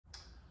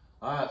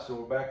All right, so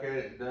we're back at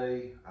it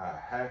today. I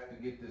have to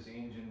get this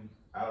engine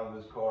out of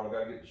this car. I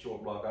gotta get the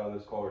short block out of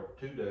this car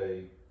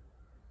today,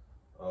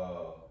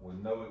 with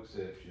no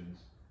exceptions.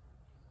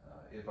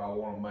 If I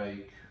want to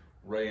make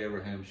Ray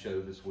Abraham's show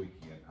this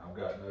weekend, I've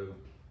got no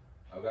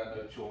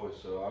choice.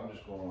 So I'm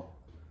just gonna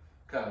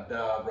kind of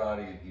dive right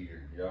in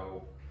here.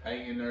 Y'all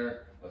hang in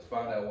there. Let's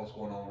find out what's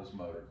going on with this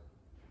motor.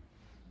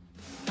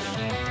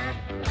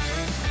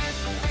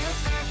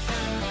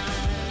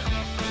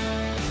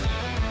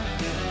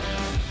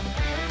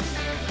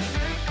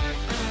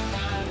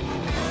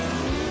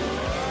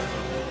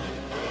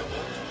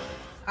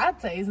 I'd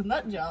say it's a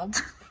nut job.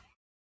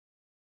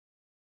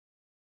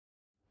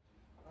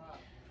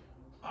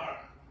 Alright,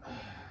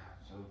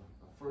 so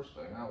the first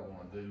thing I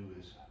want to do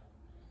is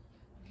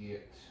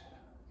get,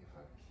 if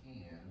I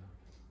can,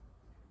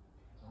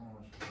 I don't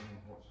understand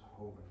what's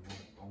holding me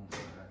on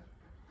that.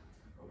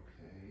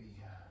 Okay.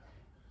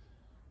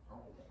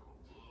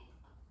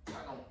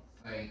 I don't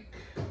think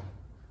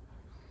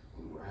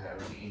we were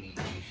having any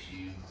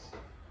issue.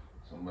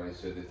 Somebody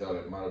said they thought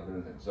it might have been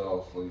an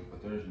exhaust leak,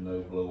 but there's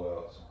no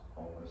blowouts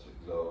on this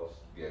exhaust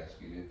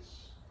gasket.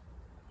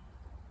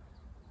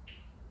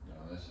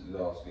 This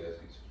exhaust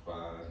gasket's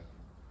fine.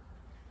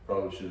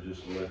 Probably should have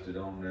just left it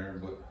on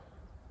there, but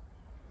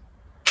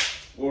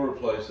we'll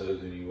replace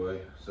those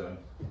anyway. So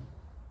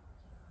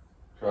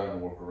trying to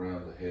work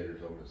around the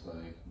headers on this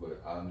thing,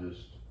 but I'm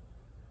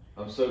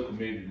so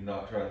committed to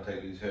not trying to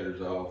take these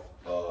headers off.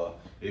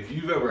 If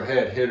you've ever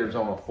had headers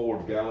on a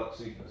Ford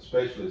Galaxie,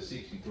 especially a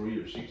 63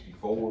 or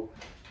 64,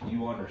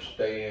 you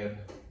understand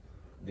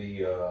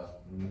the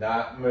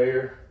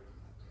nightmare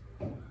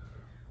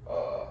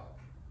of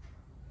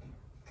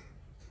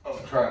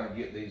trying to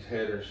get these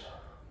headers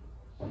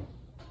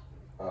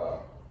on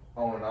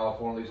and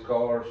off one of these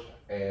cars,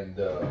 and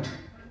yeah,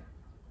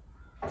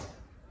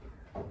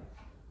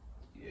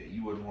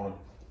 you wouldn't want to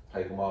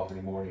take them off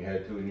anymore than you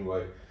had to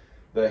anyway.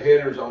 The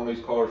headers on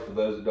these cars, for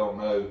those that don't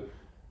know,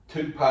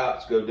 2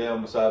 pipes go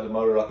down beside the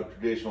motor like a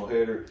traditional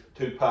header.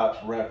 2 pipes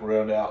wrap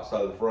around the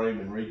outside of the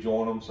frame and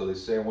rejoin them so they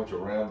sandwich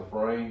around the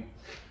frame.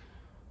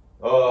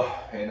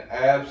 An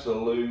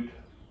absolute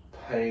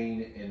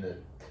pain in the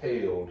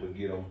tail to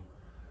get them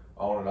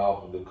on and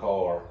off of the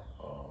car.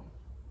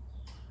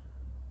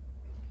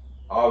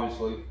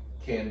 Obviously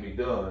can be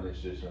done, it's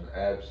just an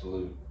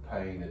absolute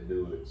pain to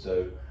do it.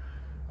 So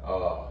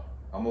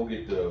I'm gonna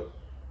get the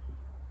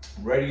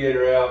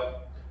radiator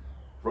out,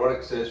 front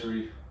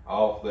accessory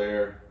off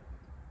there,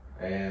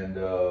 and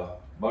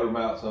motor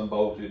mounts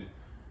unbolted,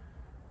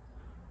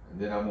 and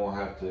then I'm gonna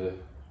have to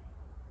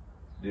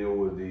deal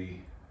with the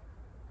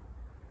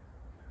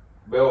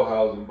bell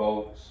housing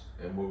bolts,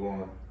 and we're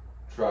gonna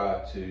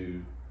try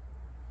to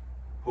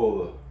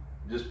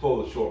just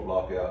pull the short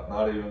block out.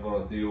 Not even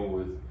gonna deal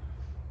with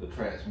the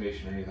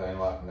transmission or anything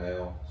like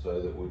now,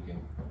 so we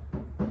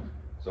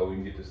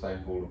can get this thing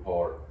pulled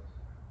apart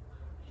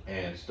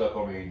and stuck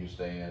on the engine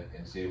stand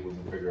and see if we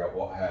can figure out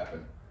what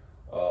happened.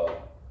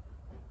 All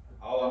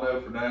I know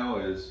for now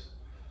is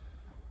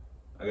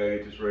I gotta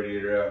get this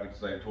radiator out and get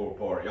this thing tore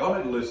apart. Y'all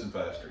need to listen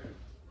faster.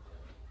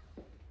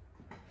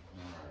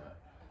 Alright.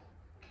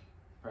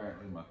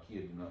 Apparently my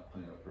kid did not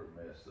clean up her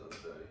mess the other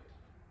day,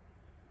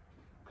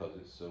 because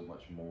it's so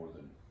much more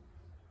than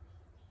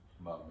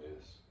my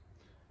mess.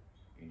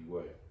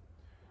 Anyway,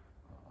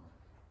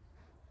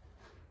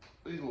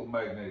 these little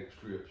magnetic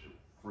strips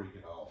are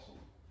freaking awesome.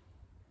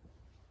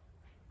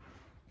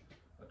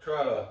 I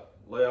try to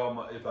lay all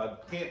my, if I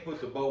can't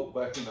put the bolt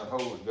back in the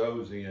hole it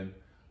goes in,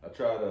 I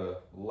try to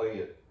lay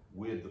it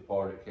with the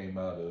part it came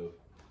out of.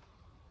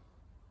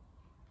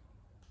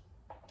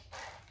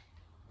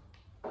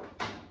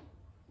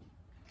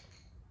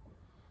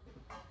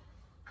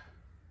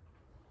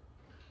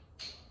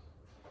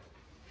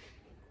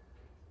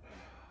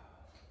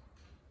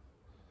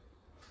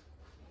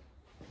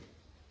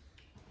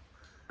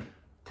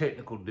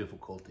 Technical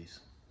difficulties.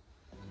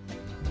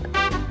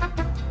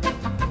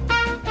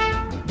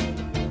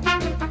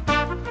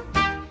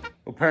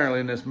 Apparently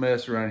in this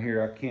mess around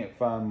here, I can't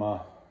find my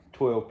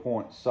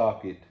 12-point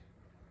socket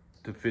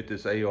to fit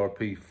this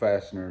ARP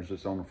fasteners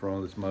that's on the front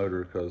of this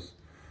motor, because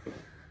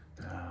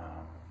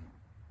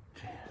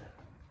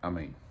I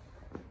mean,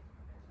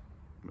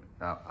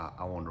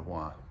 I wonder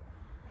why.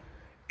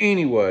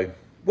 Anyway,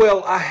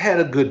 well, I had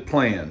a good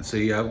plan.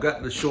 See, I've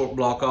got the short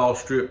block all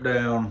stripped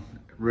down,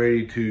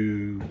 ready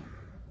to,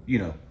 you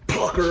know,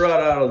 pluck her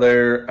right out of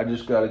there. I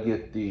just got to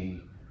get the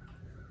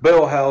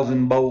bell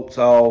housing bolts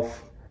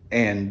off,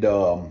 and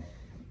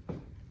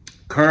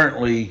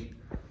currently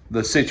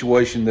the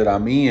situation that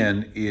I'm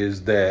in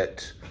is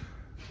that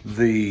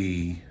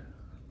the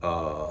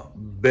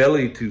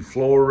belly to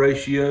floor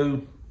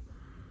ratio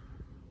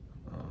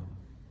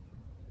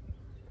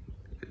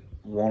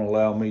won't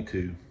allow me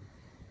to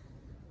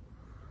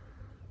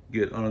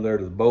get under there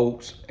to the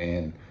bolts,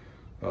 and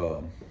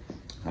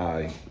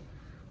I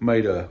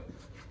made a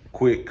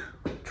quick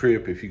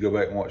trip, if you go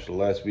back and watch the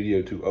last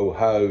video, to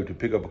Ohio to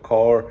pick up a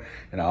car,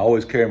 and I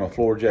always carry my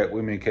floor jack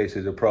with me in case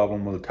there's a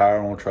problem with a tire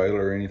on a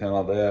trailer or anything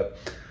like that.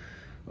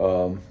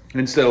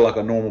 instead of like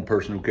a normal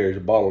person who carries a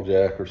bottle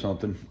jack or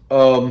something.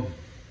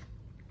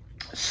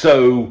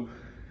 So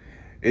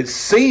it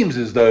seems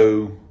as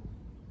though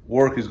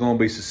work is going to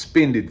be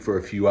suspended for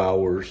a few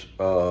hours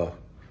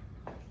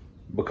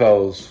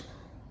because,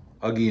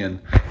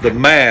 again, the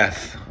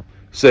math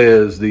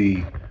says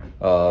the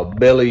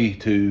belly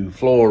to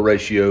floor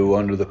ratio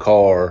under the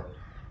car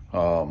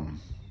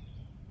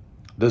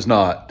does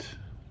not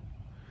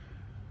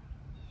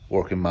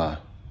work in my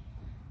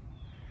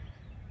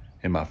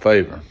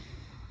favor.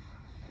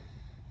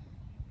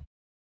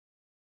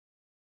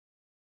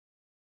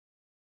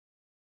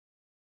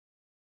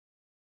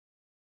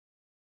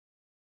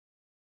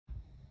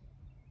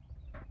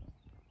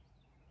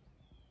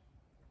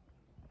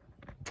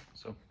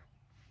 So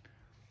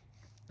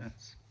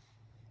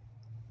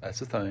that's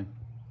the thing.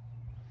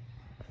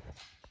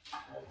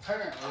 Well,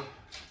 apparently,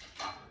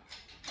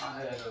 I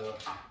had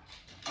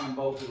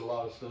unbolted a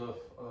lot of stuff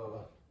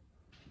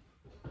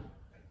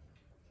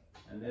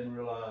and then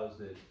realized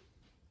that,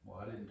 well,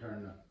 I didn't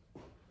turn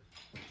the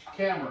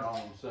camera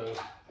on. So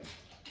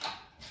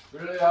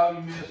really all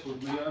you missed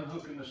was me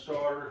unhooking the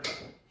starter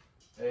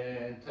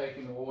and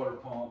taking the water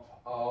pump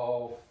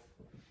off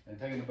and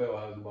taking the bell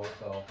housing bolts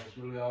off. That's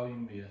really all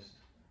you missed.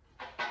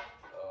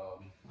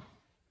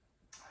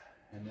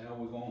 And now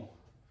we're going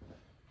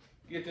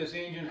to get this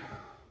engine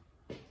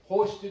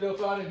hoisted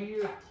up out of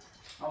here.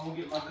 I'm going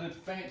to get my good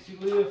fancy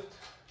lift,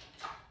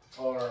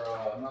 or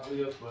not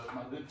lift, but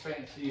my good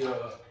fancy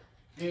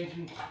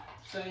engine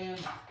stand.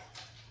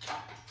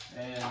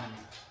 And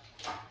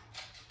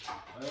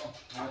well,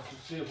 let's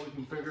just see if we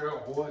can figure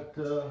out what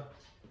went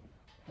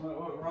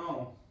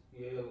wrong.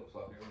 Yeah, it looks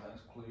like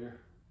everything's clear.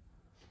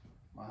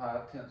 My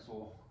high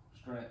tensile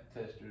strength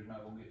tester is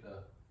not going to get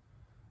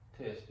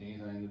to test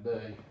anything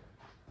today.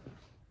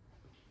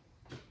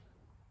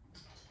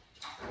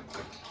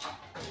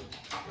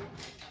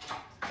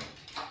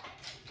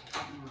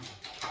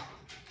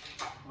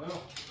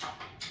 Well,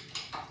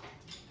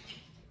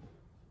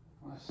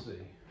 let's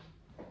see.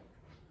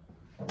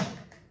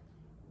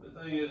 The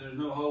thing is, there's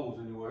no holes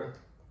anywhere.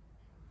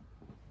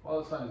 While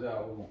this thing's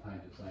out, we're going to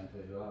paint this thing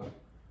too. I've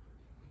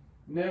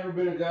never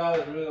been a guy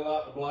that really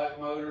liked the black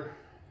motor,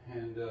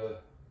 and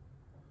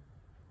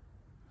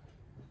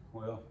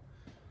well,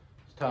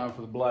 it's time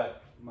for the black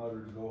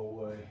motor to go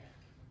away.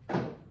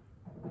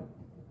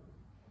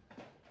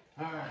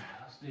 Alright,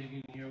 let's dig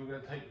in here. We've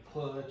got to take the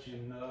clutch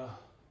and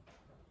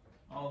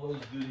all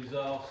those goodies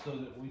off so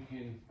that we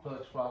can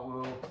clutch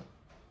flywheel.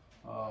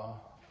 I'll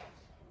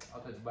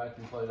take the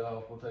backing plate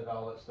off. We'll take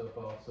all that stuff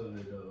off so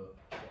that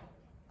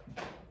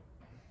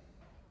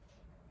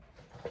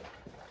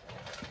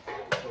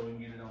so we can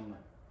get it on there.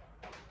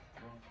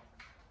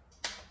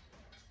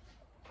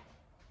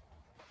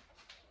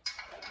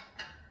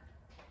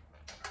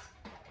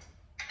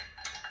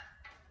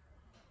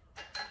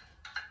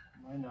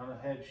 Might not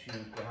have had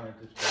shims behind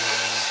this way.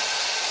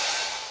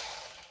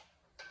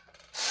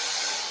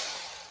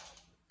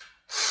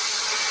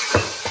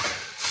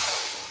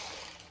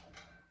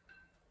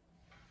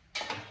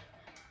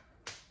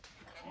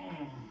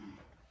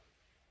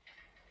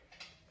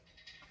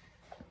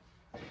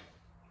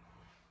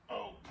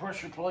 Oh,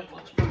 pressure plate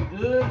looks pretty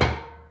good.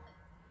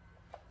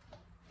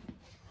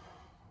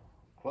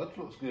 Clutch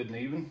looks good and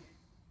even.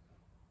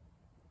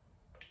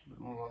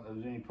 Doesn't look like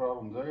there's any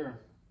problems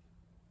there.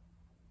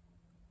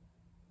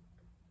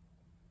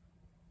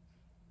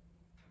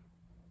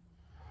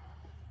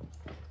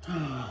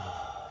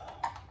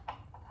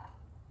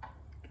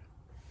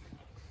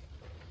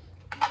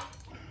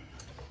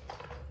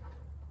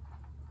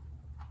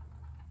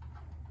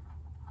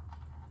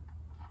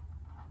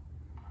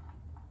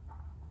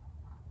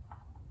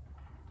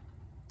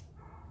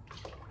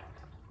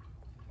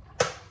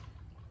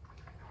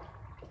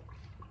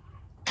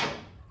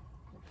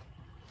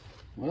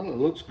 Well, it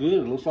looks good.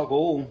 It looks like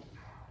oil.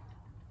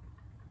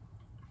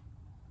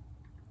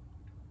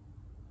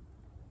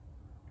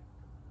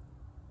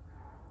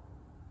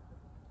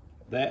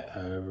 That,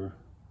 however,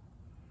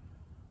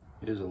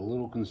 is a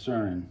little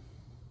concerning.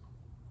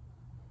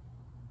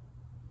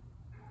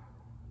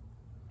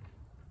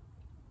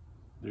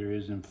 There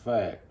is, in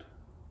fact,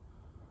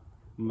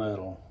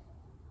 metal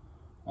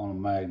on a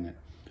magnet.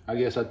 I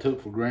guess I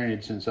took for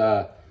granted, since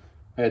I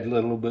had to let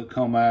a little bit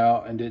come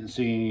out and didn't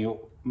see any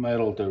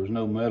metal, there was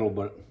no metal,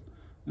 but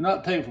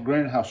not take for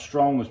granted how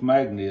strong this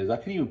magnet is. I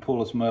can't even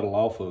pull this metal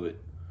off of it.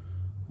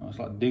 It's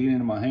like digging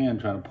into my hand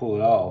trying to pull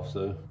it off.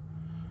 So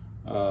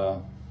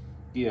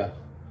yeah,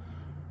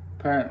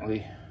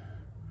 apparently,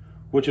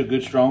 which a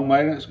good strong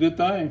magnet's a good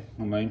thing.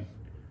 I mean,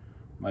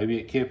 maybe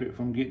it kept it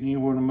from getting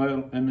anywhere in the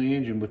metal in the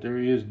engine, but there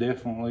is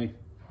definitely,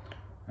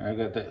 I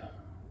got that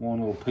one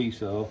little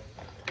piece off.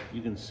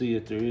 You can see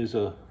that there is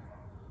a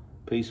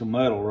piece of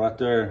metal right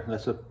there.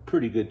 That's a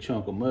pretty good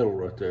chunk of metal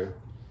right there.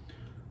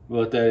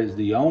 But that is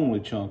the only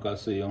chunk I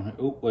see on here.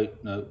 Oh,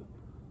 wait, no.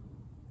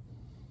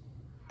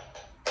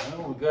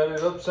 Well, we got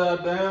it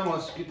upside down.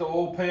 Let's get the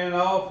oil pan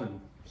off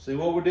and see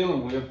what we're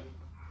dealing with.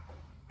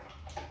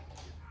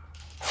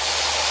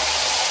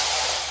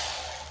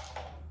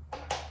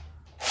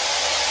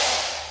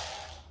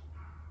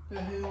 The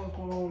hell is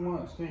going on with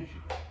my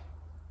extension?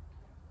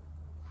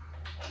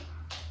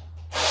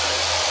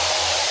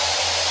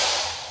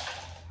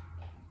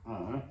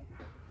 Alright.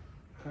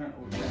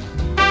 Apparently.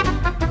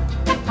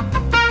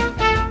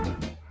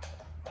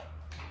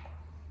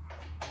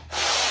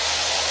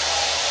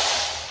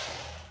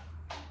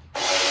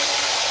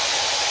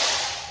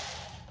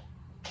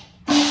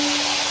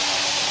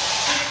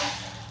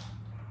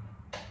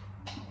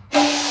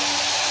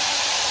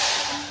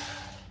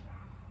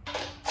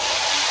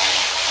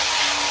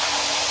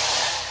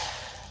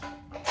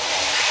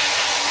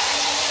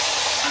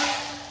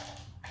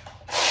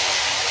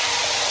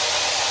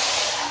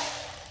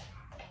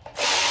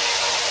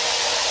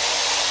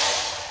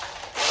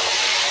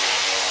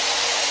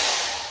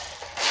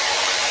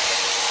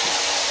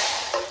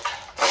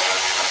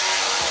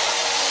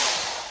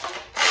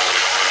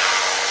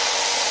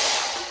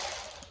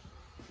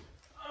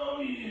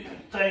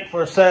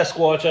 For a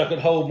Sasquatch, I could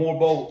hold more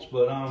bolts,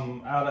 but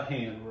I'm out of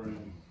hand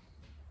room.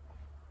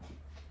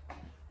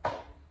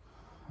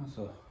 That's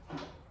a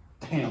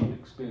damn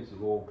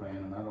expensive oil pan,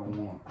 and I don't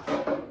want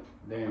to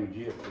damage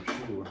it for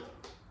sure.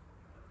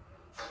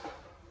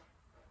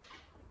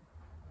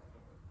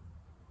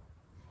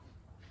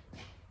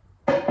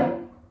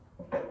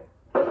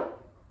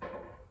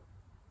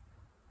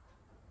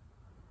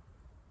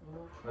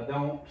 I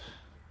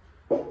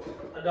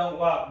don't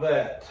like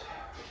that.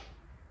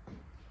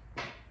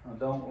 I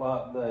don't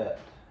like that.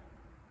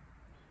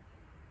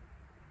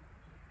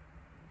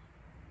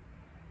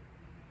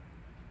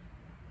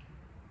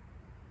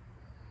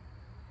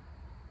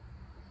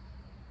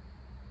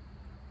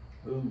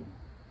 Ooh.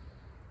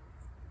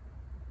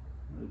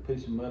 A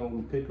piece of metal on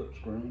the pickup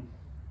screen.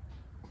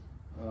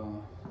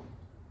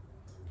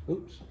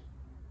 Oops.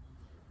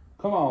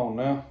 Come on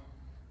now.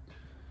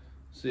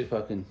 See if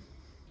I can,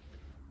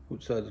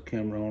 which side's the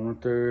camera on?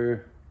 Right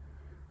there.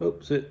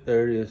 Oops,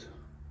 there it is.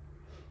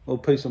 Little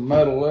piece of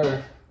metal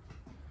there.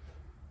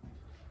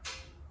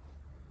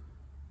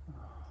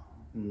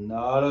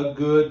 Not a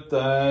good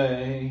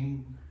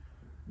thing.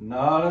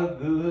 Not a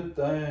good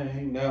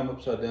thing. Now I'm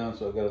upside down,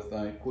 so I gotta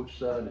think which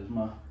side is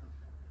my.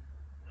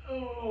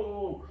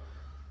 Oh.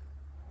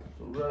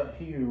 So right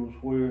here was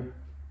where.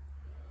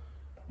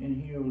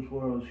 In here was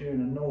where I was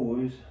hearing the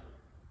noise.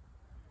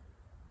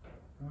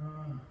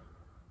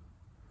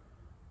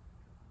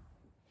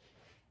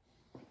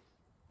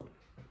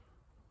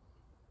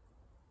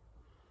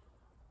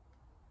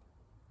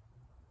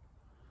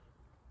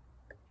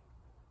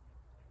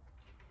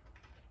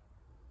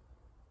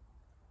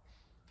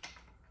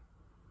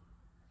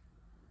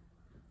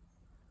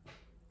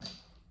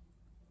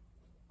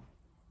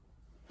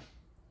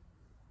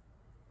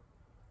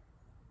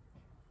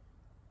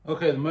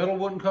 Okay, the metal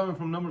wasn't coming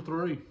from number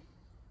 3.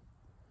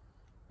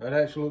 That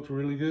actually looks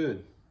really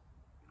good.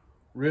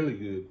 Really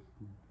good.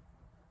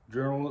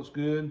 Journal looks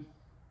good.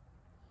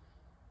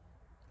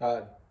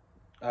 I'm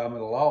at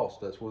a loss.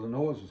 That's where the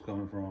noise is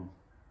coming from.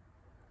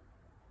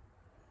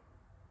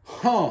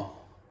 Huh.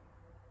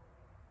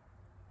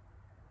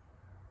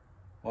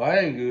 Well,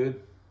 that ain't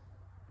good.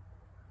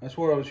 That's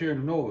where I was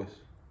hearing the noise.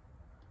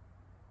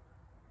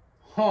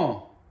 Huh.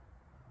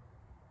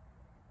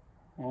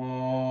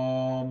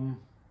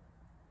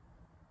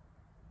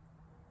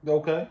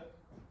 Okay.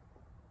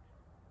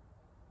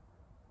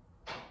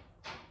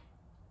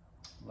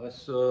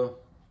 Let's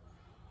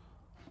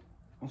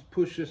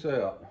push this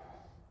out.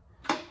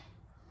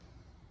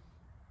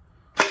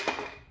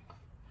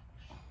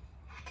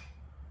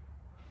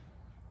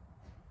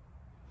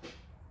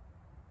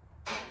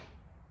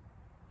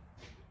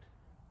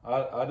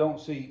 I don't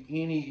see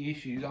any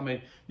issues. I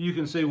mean, you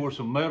can see where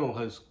some metal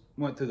has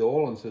went through the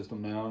oiling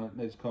system now and it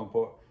needs to come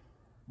apart.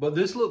 But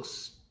this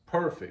looks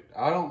perfect.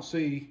 I don't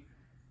see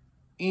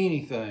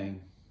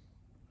anything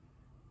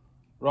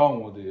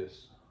wrong with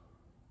this.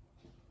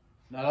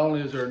 Not only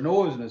is there a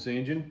noise in this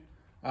engine,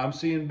 I'm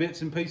seeing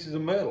bits and pieces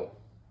of metal.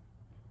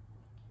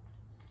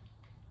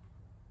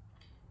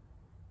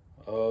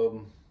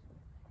 Well,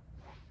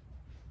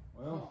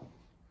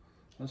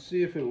 let's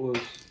see if it was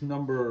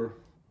number,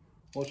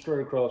 what's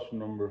straight across from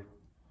number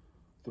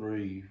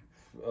 3,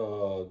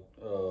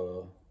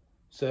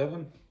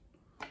 7.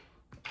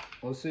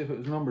 Let's see if it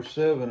was number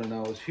 7 and I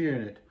was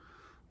hearing it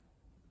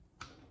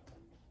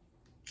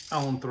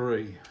on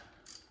 3.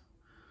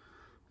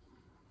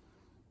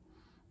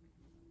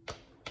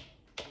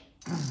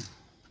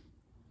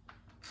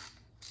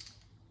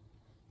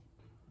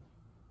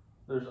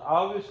 There's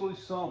obviously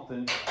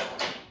something,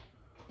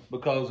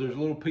 because there's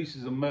little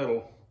pieces of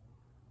metal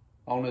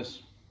on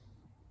this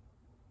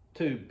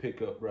tube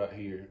pickup right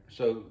here.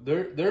 So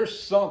there's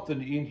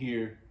something in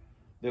here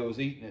that was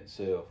eating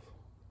itself,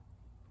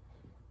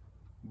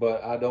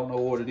 but I don't know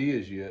what it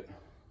is yet.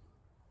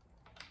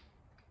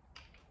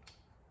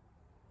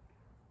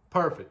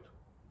 Perfect.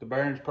 The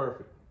bearing's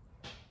perfect.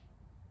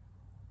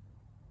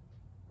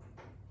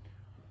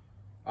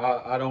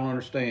 I don't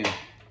understand.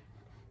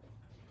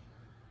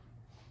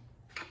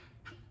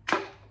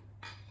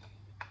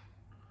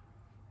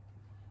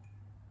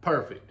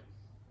 Perfect.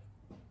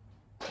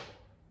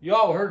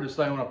 Y'all heard this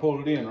thing when I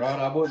pulled it in, right?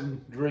 I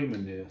wasn't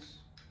dreaming this.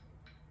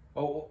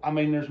 Oh, I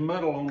mean, there's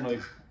metal on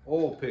the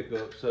oil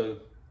pickup, so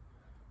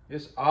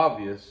it's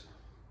obvious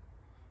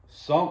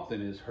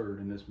something is hurt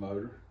in this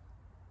motor.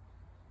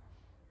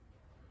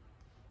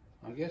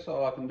 I guess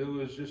all I can do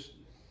is just,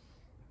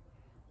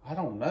 I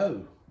don't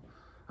know.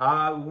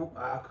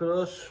 I could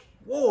have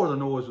swore the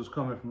noise was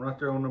coming from right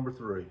there on number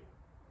 3.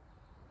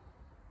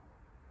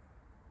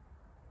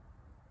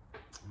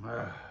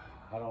 I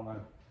don't know.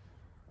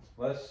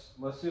 Let's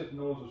see if the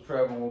noise was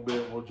traveling a little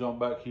bit. We'll jump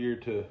back here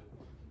to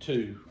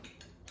 2.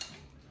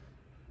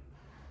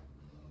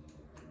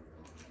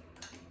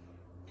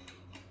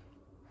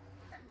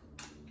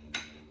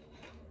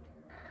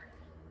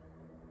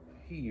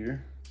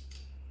 Here,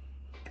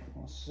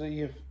 let's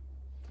see if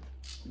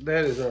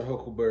that is our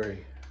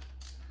huckleberry.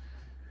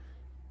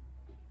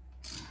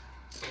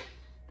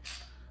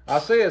 I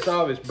say it's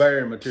obvious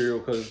bearing material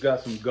because it's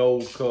got some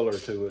gold color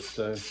to it,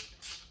 so.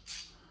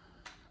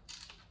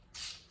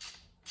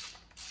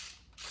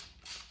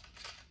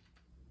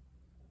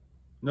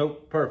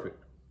 Nope,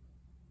 perfect.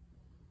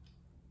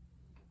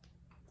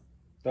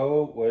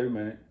 Oh, wait a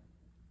minute.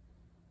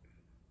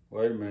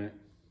 Wait a minute.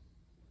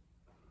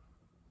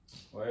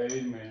 Wait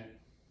a minute.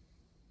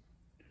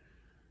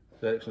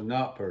 It's actually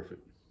not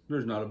perfect.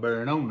 There's not a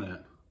bearing on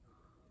that.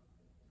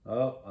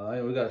 Oh, I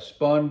think we got a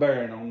spun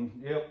bearing on.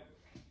 Yep.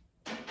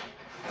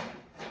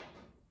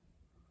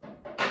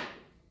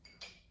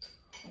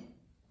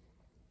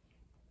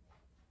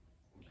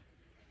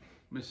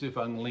 Let me see if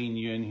I can lean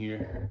you in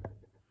here.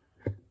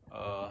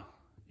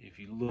 If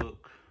you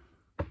look,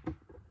 I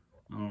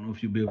don't know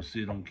if you'll be able to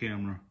see it on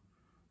camera.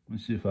 Let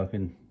me see if I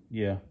can,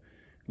 yeah.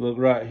 Look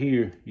right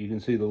here, you can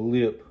see the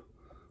lip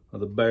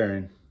of the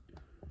bearing.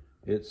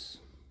 It's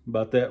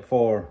about that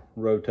far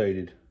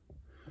rotated.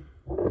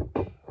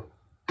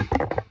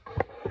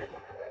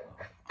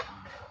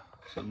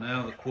 So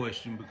now the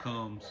question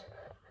becomes,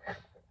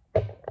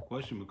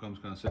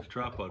 kind of set the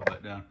tripod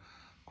back down.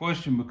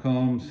 Question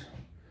becomes,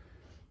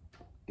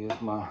 is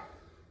my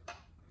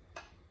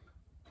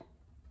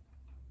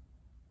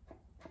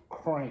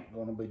crank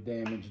going to be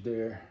damaged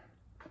there?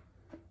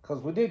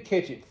 Because we did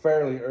catch it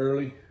fairly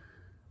early.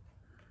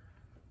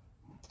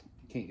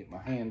 Can't get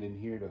my hand in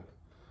here to.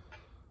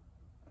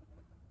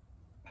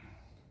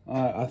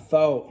 I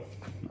thought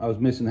I was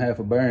missing half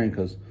a bearing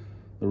because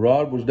the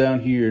rod was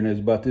down here and there's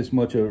about this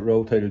much of it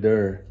rotated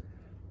there.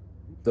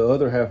 The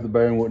other half of the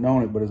bearing wasn't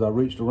on it, but as I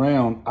reached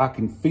around, I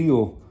can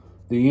feel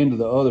the end of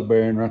the other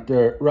bearing right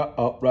there,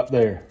 right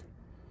there.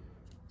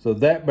 So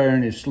that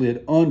bearing is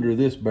slid under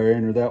this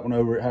bearing, or that one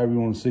over it, however you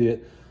want to see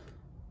it.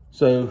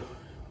 So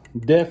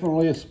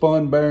definitely a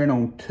spun bearing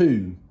on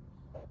 2.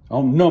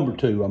 On number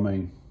 2, I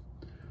mean.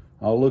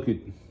 I'll look at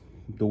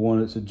the one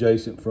that's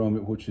adjacent from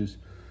it, which is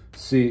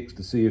 6,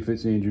 to see if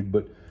it's injured.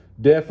 But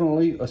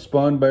definitely a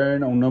spun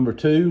bearing on number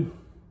 2.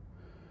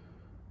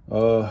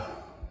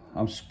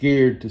 I'm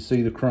scared to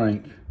see the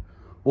crank.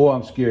 Or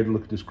I'm scared to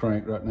look at this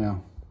crank right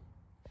now.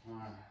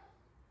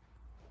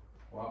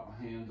 Wipe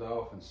my hands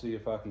off and see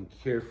if I can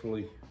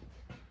carefully.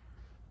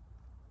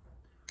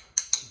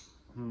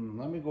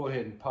 Let me go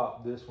ahead and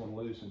pop this one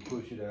loose and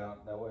push it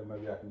out. That way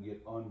maybe I can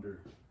get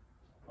under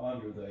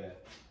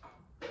that.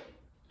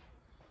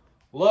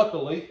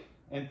 Luckily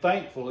and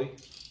thankfully,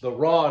 the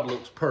rod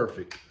looks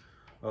perfect.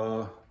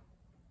 I'll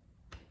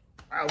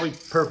be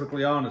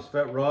perfectly honest, if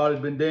that rod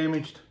had been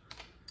damaged,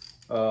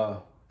 I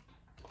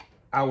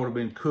would have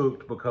been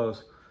cooked,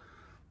 because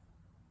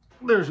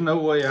there's no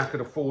way I could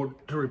afford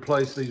to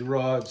replace these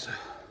rods.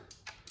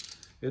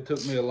 It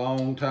took me a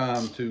long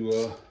time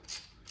to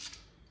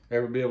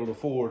ever be able to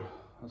afford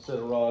a set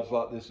of rods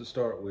like this to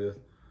start with.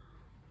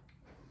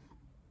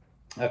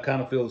 I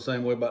kind of feel the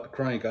same way about the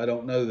crank. I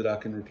don't know that I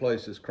can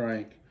replace this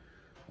crank.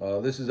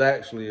 This is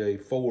actually a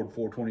Ford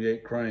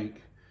 428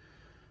 crank,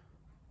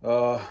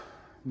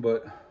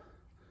 but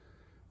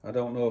I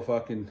don't know if I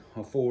can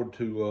afford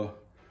to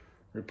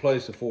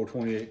replace a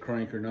 428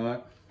 crank or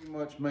not. Pretty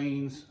much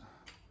means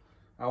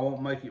I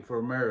won't make it for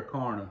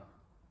Americana.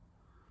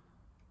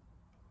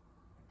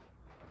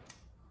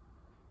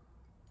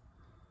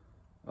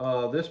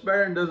 This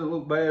bearing doesn't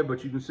look bad,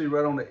 but you can see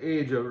right on the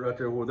edge of it right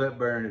there where that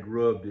bearing had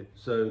rubbed it.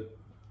 So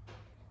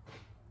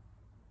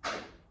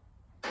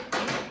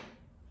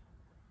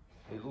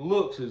it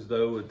looks as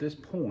though at this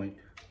point,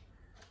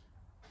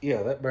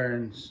 yeah, that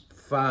bearing's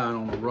fine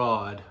on the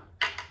rod.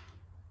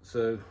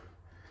 So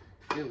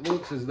it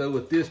looks as though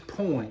at this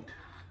point,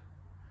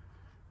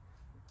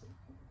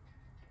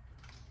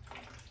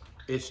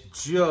 it's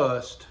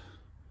just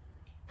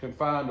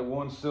confined to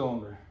one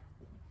cylinder.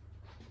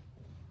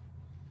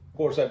 Of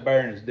course, that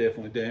bearing is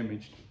definitely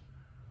damaged.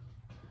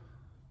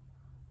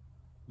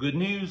 Good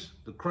news,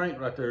 the crank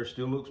right there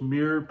still looks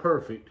mirror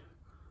perfect.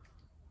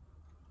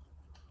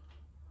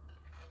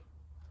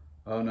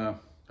 Oh no,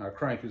 our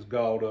crank is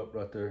galled up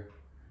right there.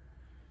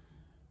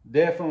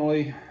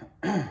 Definitely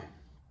a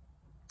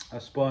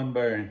spun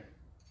bearing.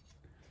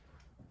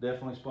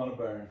 Definitely spun a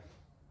bearing.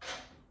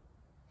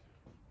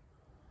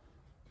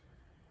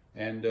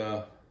 And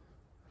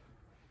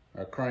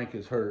our crank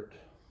is hurt.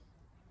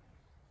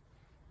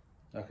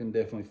 I can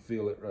definitely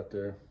feel it right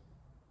there.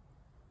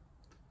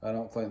 I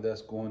don't think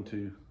that's going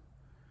to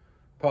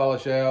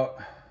polish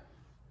out.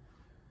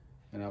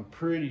 And I'm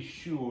pretty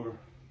sure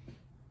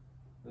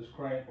this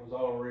crank was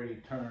already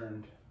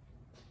turned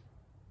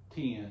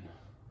 10.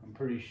 I'm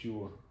pretty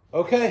sure.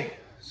 Okay,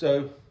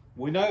 so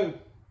we know.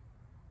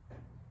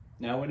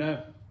 Now we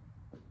know.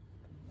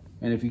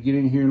 And if you get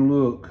in here and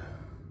look,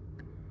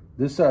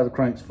 this side of the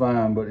crank's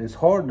fine, but it's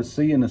hard to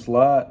see in this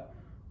light,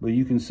 but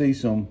you can see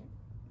some,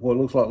 what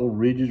looks like little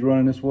ridges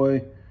running this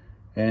way.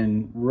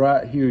 And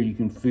right here, you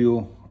can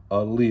feel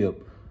a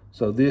lip.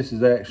 So this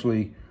is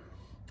actually,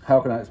 how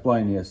can I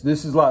explain this?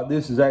 This is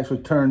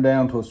actually turned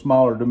down to a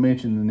smaller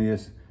dimension than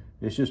this.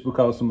 It's just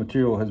because some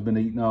material has been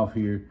eaten off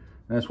here.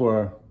 And that's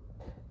where,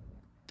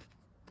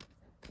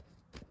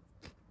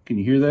 can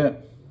you hear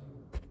that?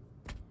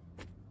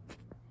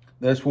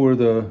 That's where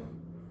the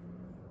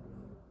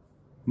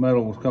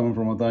metal was coming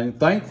from, I think.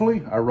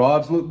 Thankfully, our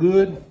rods look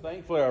good.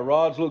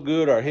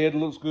 Our head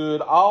looks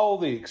good. All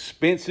the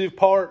expensive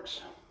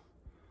parts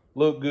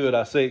look good.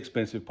 I say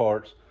expensive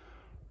parts.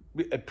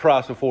 At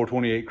price of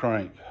 428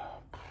 crank.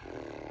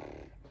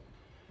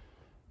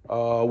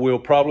 We'll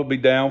probably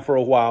be down for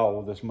a while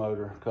with this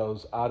motor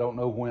because I don't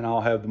know when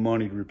I'll have the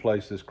money to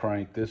replace this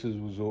crank. This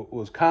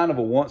was kind of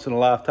a once in a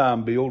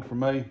lifetime build for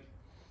me.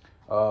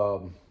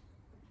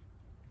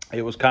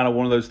 It was kind of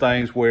one of those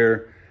things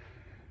where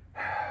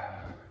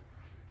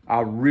I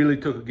really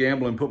took a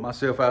gamble and put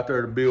myself out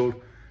there to build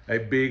a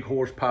big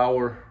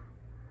horsepower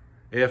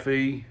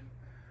FE.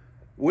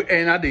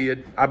 And I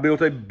did. I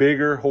built a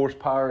bigger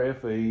horsepower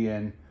FE,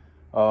 and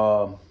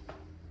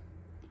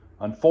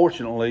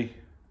unfortunately,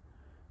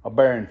 a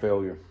bearing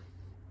failure.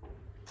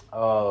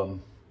 I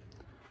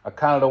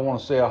kind of don't want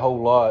to say a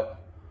whole lot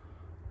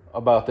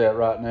about that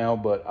right now,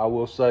 but I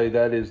will say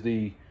that is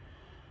the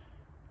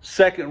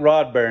second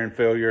rod bearing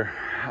failure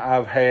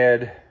I've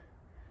had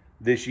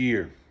this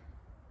year.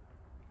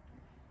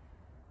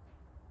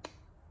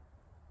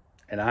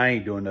 And I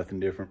ain't doing nothing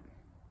different.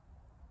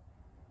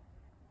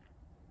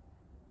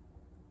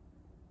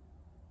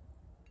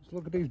 Just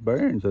look at these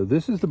bearings though.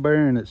 This is the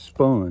bearing that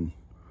spun.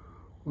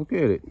 Look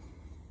at it.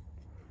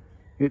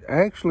 It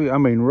actually, I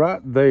mean, right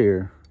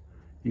there,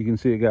 you can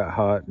see it got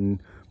hot,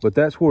 but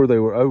that's where they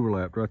were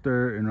overlapped, right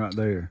there and right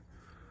there.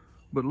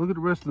 But look at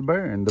the rest of the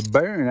bearing. The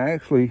bearing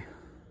actually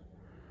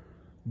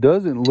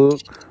doesn't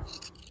look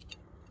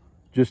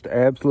just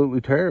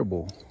absolutely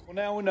terrible. Well,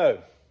 now we know.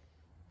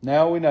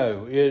 Now we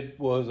know it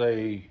was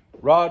a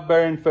rod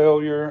bearing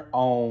failure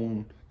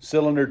on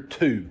cylinder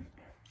 2.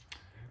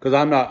 Because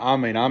I'm not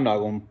going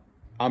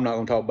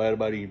to talk bad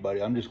about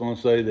anybody. I'm just going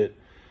to say that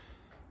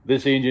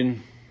this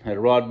engine had a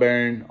rod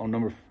bearing on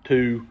number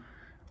 2.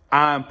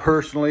 I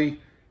personally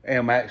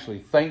am actually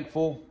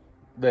thankful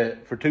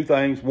that for 2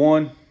 things.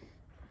 One,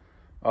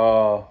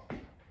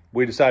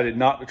 we decided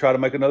not to try to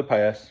make another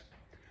pass.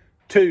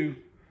 2,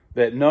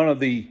 that none of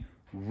the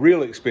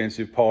real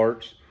expensive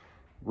parts,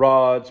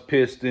 rods,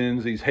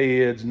 pistons, these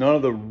heads, none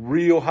of the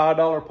real high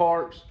dollar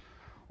parts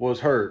was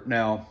hurt.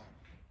 Now,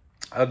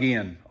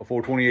 again, a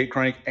 428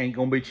 crank ain't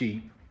gonna be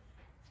cheap.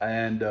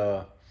 And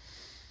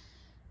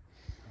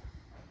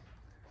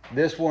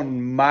this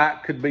one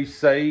could be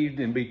saved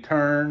and be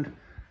turned.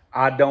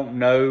 I don't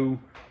know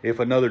if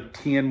another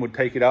 10 would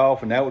take it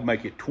off, and that would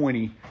make it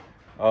 20.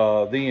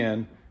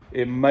 Then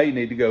it may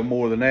need to go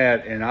more than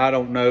that, and I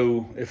don't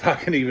know if I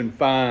can even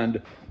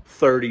find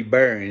 30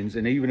 bearings.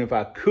 And even if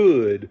I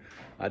could,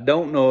 I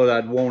don't know that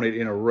I'd want it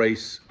in a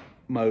race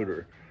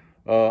motor.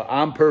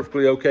 I'm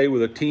perfectly okay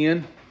with a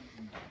 10,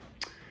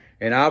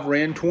 and I've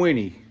ran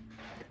 20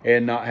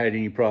 and not had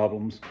any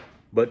problems.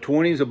 But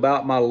 20 is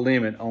about my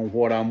limit on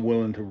what I'm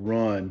willing to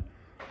run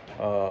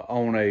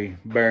on a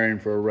bearing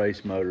for a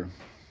race motor.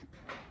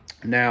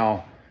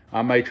 Now,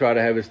 I may try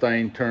to have this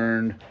thing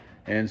turned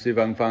and see if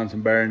I can find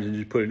some bearings and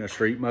just put it in a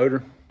street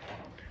motor.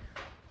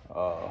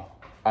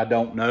 I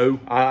don't know.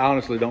 I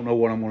honestly don't know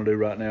what I'm going to do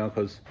right now,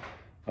 because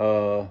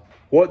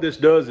what this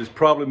does is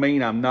probably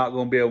mean I'm not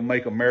going to be able to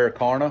make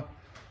Americana,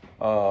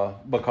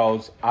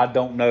 because I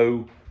don't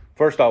know,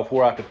 first off,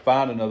 where I could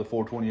find another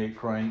 428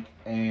 crank,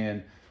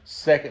 and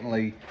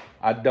secondly,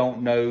 I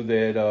don't know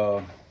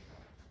that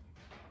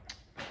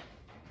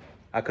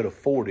I could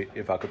afford it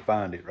if I could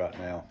find it right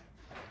now.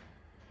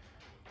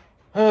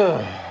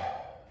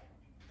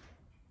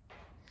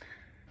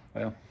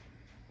 Well,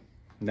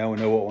 now we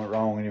know what went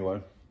wrong anyway.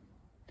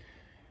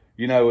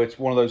 You know, it's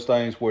one of those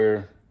things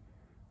where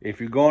if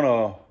you're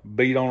gonna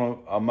beat on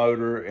a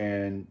motor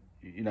and,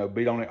 you know,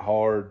 beat on it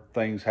hard,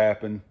 things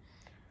happen.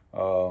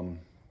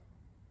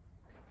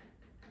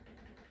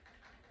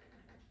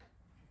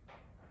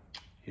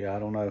 Yeah, I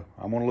don't know.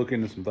 I'm gonna look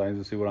into some things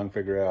and see what I can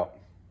figure out.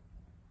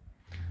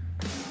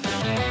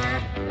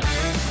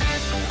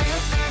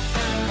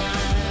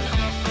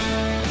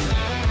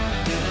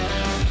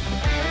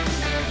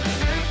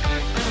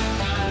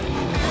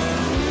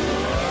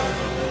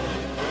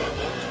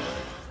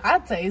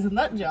 I'd say it's a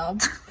nut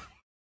job.